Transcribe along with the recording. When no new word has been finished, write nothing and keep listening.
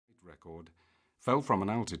record, fell from an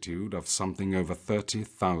altitude of something over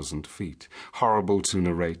 30,000 feet. Horrible to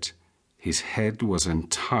narrate, his head was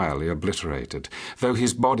entirely obliterated, though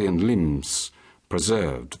his body and limbs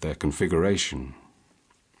preserved their configuration.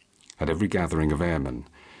 At every gathering of airmen,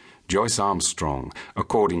 Joyce Armstrong,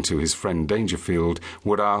 according to his friend Dangerfield,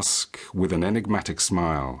 would ask with an enigmatic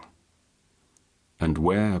smile, "And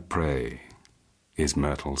where, pray, is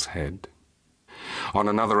Myrtle's head?" On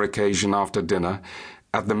another occasion after dinner,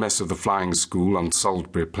 at the mess of the flying school on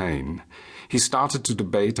Salisbury Plain, he started to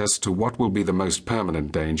debate as to what will be the most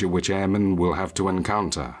permanent danger which airmen will have to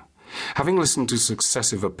encounter. Having listened to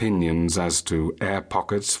successive opinions as to air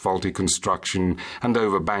pockets, faulty construction, and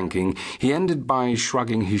overbanking, he ended by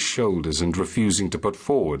shrugging his shoulders and refusing to put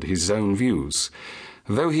forward his own views,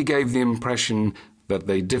 though he gave the impression that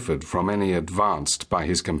they differed from any advanced by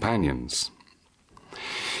his companions.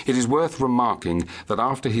 It is worth remarking that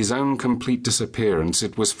after his own complete disappearance,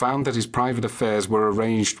 it was found that his private affairs were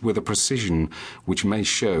arranged with a precision which may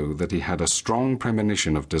show that he had a strong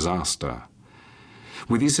premonition of disaster.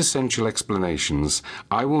 With these essential explanations,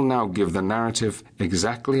 I will now give the narrative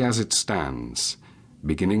exactly as it stands,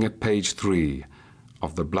 beginning at page 3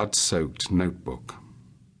 of the blood-soaked notebook.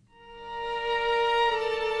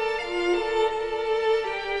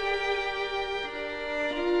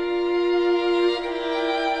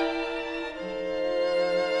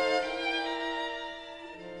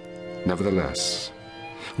 Nevertheless,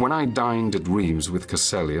 when I dined at Rheims with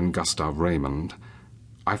Caselli and Gustave Raymond,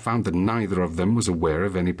 I found that neither of them was aware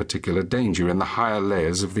of any particular danger in the higher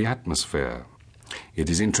layers of the atmosphere. It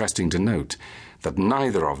is interesting to note that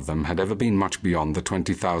neither of them had ever been much beyond the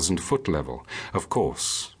 20,000-foot level. Of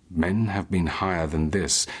course, men have been higher than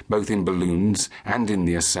this, both in balloons and in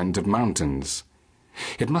the ascent of mountains.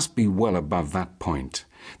 It must be well above that point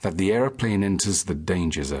that the aeroplane enters the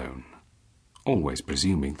danger zone, always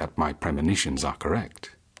presuming that my premonitions are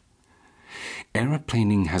correct.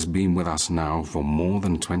 Aeroplaning has been with us now for more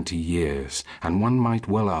than 20 years, and one might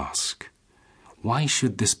well ask, why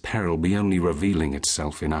should this peril be only revealing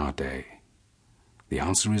itself in our day? The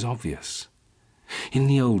answer is obvious. In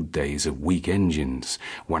the old days of weak engines,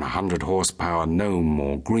 when 100 horsepower Gnome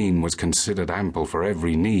or Green was considered ample for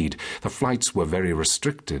every need, the flights were very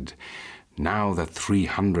restricted. Now that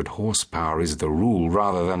 300 horsepower is the rule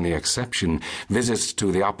rather than the exception, visits to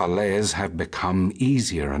the upper layers have become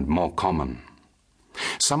easier and more common.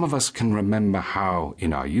 Some of us can remember how,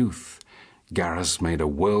 in our youth, Garrus made a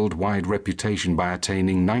worldwide reputation by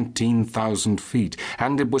attaining 19,000 feet,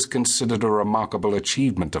 and it was considered a remarkable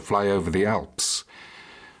achievement to fly over the Alps.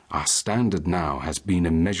 Our standard now has been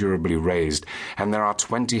immeasurably raised, and there are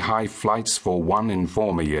 20 high flights for one in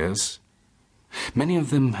former years. Many of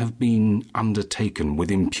them have been undertaken with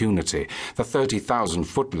impunity. The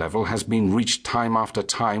 30,000-foot level has been reached time after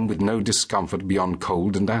time with no discomfort beyond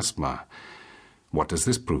cold and asthma. What does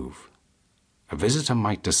this prove? A visitor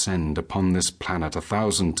might descend upon this planet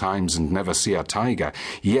 1,000 times and never see a tiger,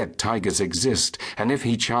 yet tigers exist, and if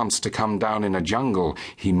he chanced to come down in a jungle,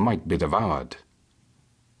 he might be devoured.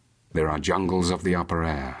 There are jungles of the upper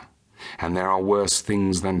air, and there are worse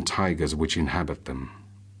things than tigers which inhabit them.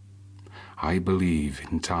 I believe,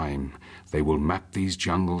 in time, they will map these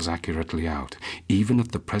jungles accurately out. Even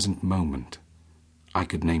at the present moment, I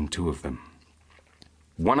could name 2 of them.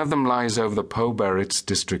 One of them lies over the Pau-Biarritz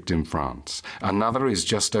district in France. Another is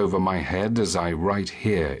just over my head as I write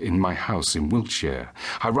here in my house in Wiltshire.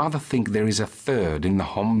 I rather think there is a third in the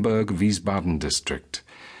Homburg-Wiesbaden district.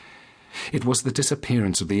 It was the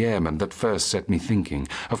disappearance of the airmen that first set me thinking.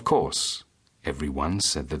 Of course, everyone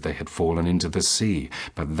said that they had fallen into the sea,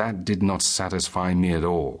 but that did not satisfy me at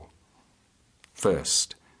all.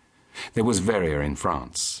 First, there was Verrier in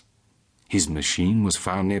France. His machine was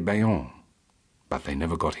found near Bayonne, but they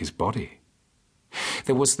never got his body.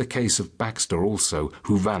 There was the case of Baxter also,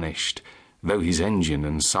 who vanished, though his engine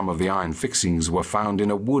and some of the iron fixings were found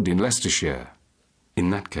in a wood in Leicestershire. In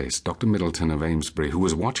that case, Dr. Middleton of Amesbury, who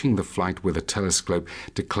was watching the flight with a telescope,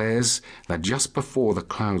 declares that just before the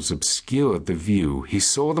clouds obscured the view, he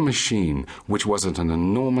saw the machine, which was at an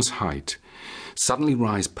enormous height, suddenly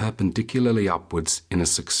rise perpendicularly upwards in a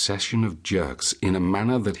succession of jerks in a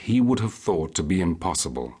manner that he would have thought to be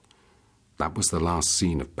impossible. That was the last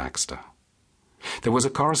seen of Baxter. There was a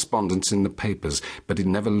correspondence in the papers, but it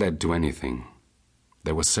never led to anything.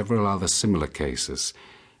 There were several other similar cases,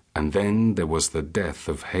 and then there was the death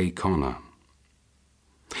of Conan.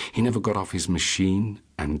 He never got off his machine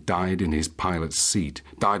and died in his pilot's seat.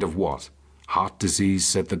 Died of what? Heart disease,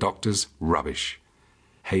 said the doctors? Rubbish.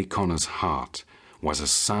 Conan's heart was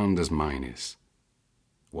as sound as mine is.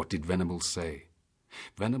 What did Venables say?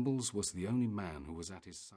 Venables was the only man who was at his side.